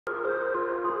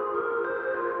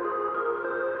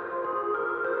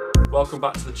Welcome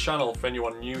back to the channel. For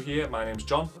anyone new here, my name's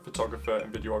John, a photographer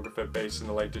and videographer based in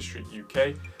the Lake District,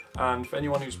 UK. And for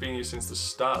anyone who's been here since the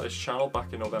start of this channel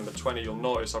back in November 20, you'll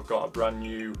notice I've got a brand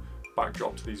new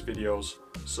backdrop to these videos.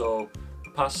 So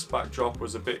the past backdrop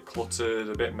was a bit cluttered,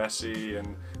 a bit messy, and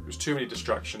there was too many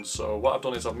distractions. So what I've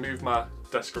done is I've moved my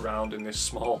desk around in this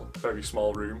small, very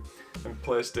small room and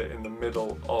placed it in the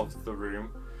middle of the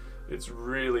room. It's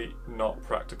really not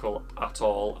practical at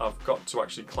all. I've got to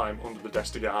actually climb under the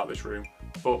desk to get out of this room,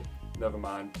 but never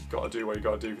mind, got to do what you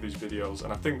got to do for these videos,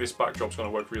 and I think this backdrop's going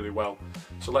to work really well.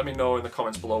 So let me know in the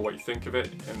comments below what you think of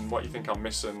it and what you think I'm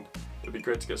missing. It'd be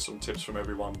great to get some tips from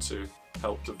everyone to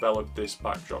help develop this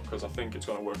backdrop, because I think it's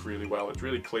going to work really well. It's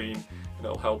really clean and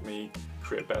it'll help me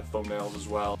create better thumbnails as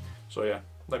well. So yeah,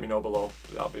 let me know below,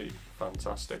 that'll be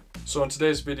fantastic. So in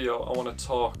today's video I want to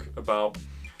talk about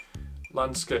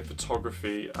landscape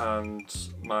photography and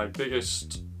my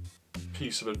biggest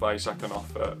piece of advice I can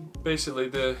offer. Basically,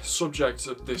 the subject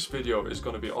of this video is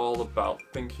going to be all about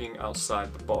thinking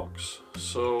outside the box.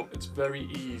 So it's very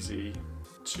easy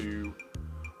to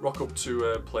rock up to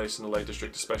a place in the Lake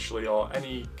District especially, or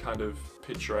any kind of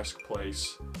picturesque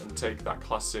place, and take that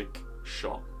classic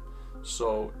shot.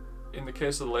 So in the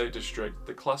case of the Lake District,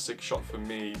 the classic shot for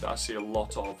me that I see a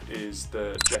lot of is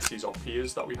the jetties or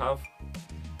piers that we have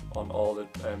on all the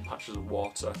patches of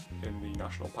water in the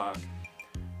national park.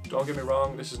 Don't get me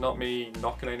wrong, this is not me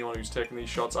knocking anyone who's taken these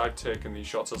shots. I've taken these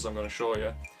shots, as I'm going to show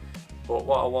you, but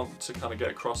what I want to kind of get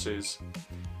across is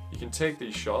you can take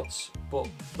these shots, but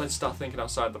let's start thinking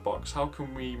outside the box. How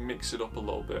can we mix it up a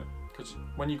little bit? Because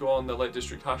when you go on the Lake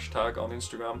District hashtag on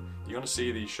Instagram, you're going to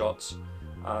see these shots,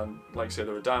 and like I say,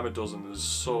 there are a dime a dozen. There's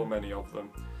so many of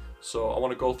them. So I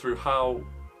want to go through how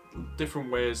different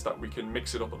ways that we can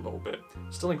mix it up a little bit.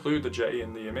 Still include the jetty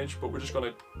in the image, but we're just going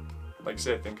to, like I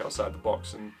say, think outside the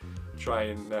box and try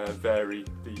and vary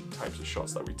the types of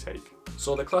shots that we take.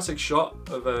 So the classic shot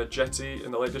of a jetty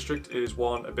in the Lake District is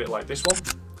one a bit like this one,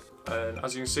 and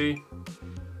as you can see,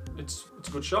 it's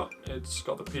a good shot. It's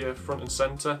got the pier front and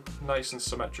centre, nice and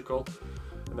symmetrical,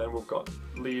 and then we've got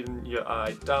leading your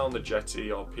eye down the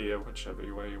jetty or pier, whichever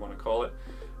way you want to call it,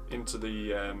 into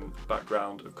the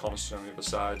background of Coniston on the other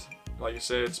side. Like you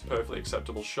say, it's a perfectly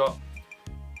acceptable shot.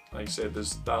 Like you said,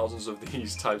 there's thousands of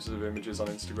these types of images on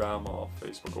Instagram or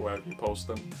Facebook or wherever you post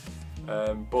them.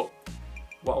 But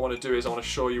what I want to do is I want to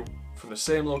show you from the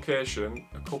same location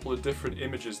a couple of different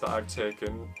images that I've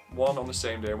taken, one on the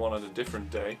same day, one on a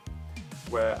different day,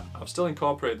 where I've still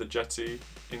incorporated the jetty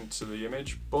into the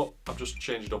image, but I've just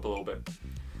changed it up a little bit.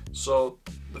 So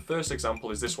the first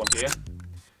example is this one here.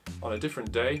 On a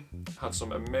different day, had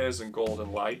some amazing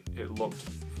golden light. It looked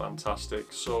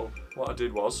fantastic. So what I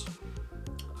did was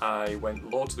I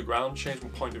went low to the ground, changed my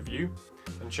point of view,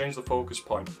 and changed the focus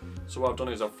point. So what I've done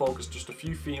is I've focused just a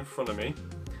few feet in front of me,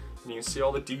 and you can see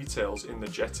all the details in the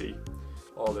jetty,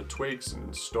 all the twigs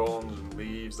and stones and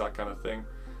leaves, that kind of thing.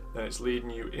 Then it's leading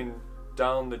you in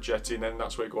down the jetty, and then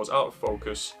that's where it goes out of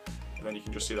focus, and then you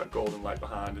can just see that golden light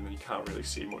behind, and then you can't really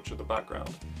see much of the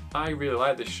background. I really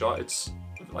like this shot. It's,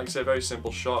 like I say, a very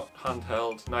simple shot,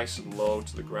 handheld, nice and low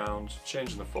to the ground,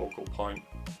 changing the focal point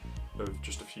of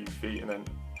just a few feet, and then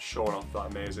showing off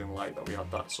that amazing light that we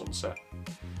had, that sunset.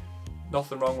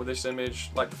 Nothing wrong with this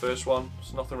image, like the first one,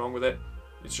 there's nothing wrong with it.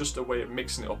 It's just a way of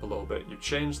mixing it up a little bit. You've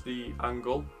changed the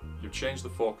angle, you've changed the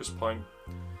focus point,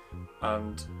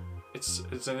 and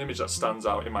it's an image that stands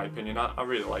out in my opinion. I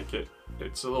really like it.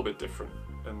 It's a little bit different,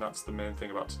 and that's the main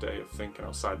thing about today, of thinking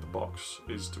outside the box,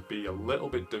 is to be a little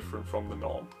bit different from the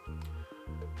norm.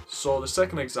 So the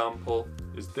second example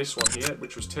is this one here,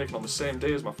 which was taken on the same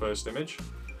day as my first image.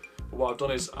 But what I've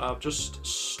done is I've just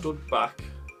stood back,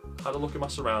 had a look at my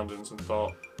surroundings, and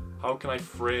thought, how can I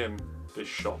frame this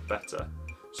shot better?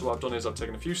 So what I've done is I've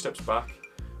taken a few steps back,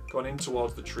 gone in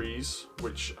towards the trees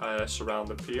which surround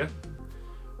the pier,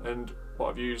 and what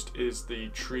I've used is the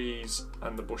trees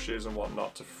and the bushes and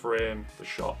whatnot to frame the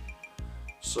shot.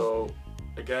 So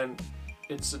again,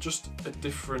 it's just a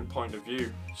different point of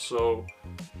view. So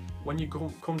when you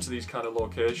come to these kind of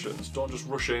locations, don't just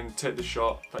rush in, take the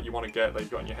shot that you want to get, that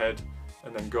you've got in your head,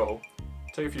 and then go.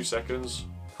 Take a few seconds,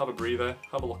 have a breather,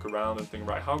 have a look around and think,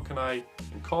 right, how can I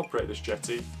incorporate this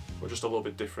jetty, but just a little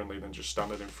bit differently than just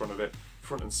standing in front of it,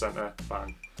 front and centre,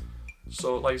 bang.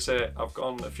 So like I say, I've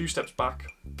gone a few steps back,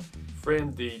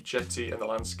 framed the jetty and the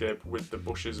landscape with the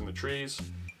bushes and the trees,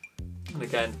 and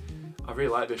again, I really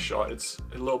like this shot. It's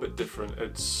a little bit different.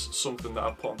 It's something that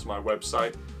I've put onto my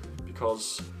website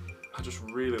because I just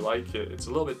really like it. It's a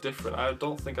little bit different. I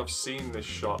don't think I've seen this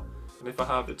shot, and if I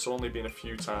have, it's only been a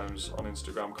few times on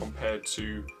Instagram compared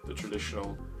to the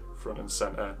traditional front and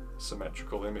center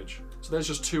symmetrical image. So there's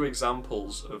just two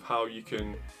examples of how you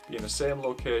can be in the same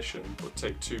location but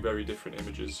take two very different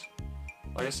images.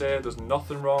 Like I say, there's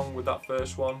nothing wrong with that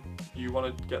first one. You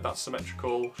want to get that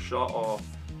symmetrical shot or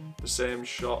the same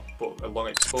shot but a long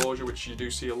exposure, which you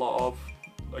do see a lot of.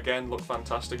 Again, look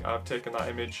fantastic. I've taken that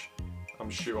image. I'm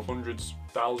sure hundreds,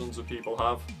 thousands of people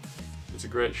have. It's a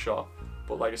great shot.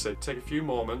 But like I said, take a few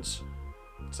moments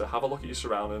to have a look at your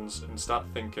surroundings and start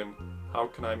thinking, how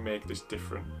can I make this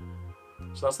different?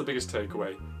 So that's the biggest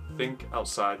takeaway. Think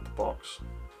outside the box.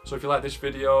 So if you like this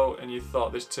video and you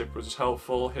thought this tip was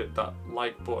helpful, hit that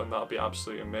like button, that'd be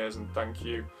absolutely amazing, thank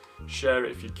you. Share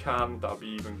it if you can, that'd be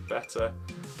even better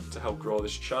to help grow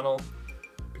this channel.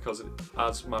 Because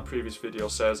as my previous video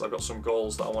says, I've got some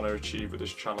goals that I want to achieve with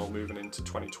this channel moving into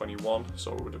 2021,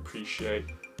 so I would appreciate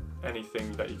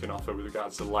anything that you can offer with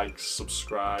regards to likes,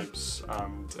 subscribes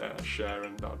and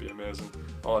sharing, that would be amazing.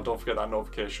 Oh, and don't forget that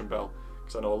notification bell,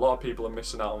 because I know a lot of people are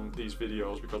missing out on these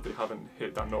videos because they haven't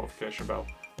hit that notification bell.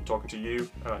 I'm talking to you,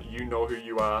 and you know who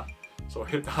you are, so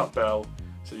hit that bell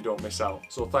so you don't miss out.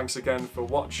 So thanks again for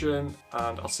watching,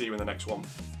 and I'll see you in the next one.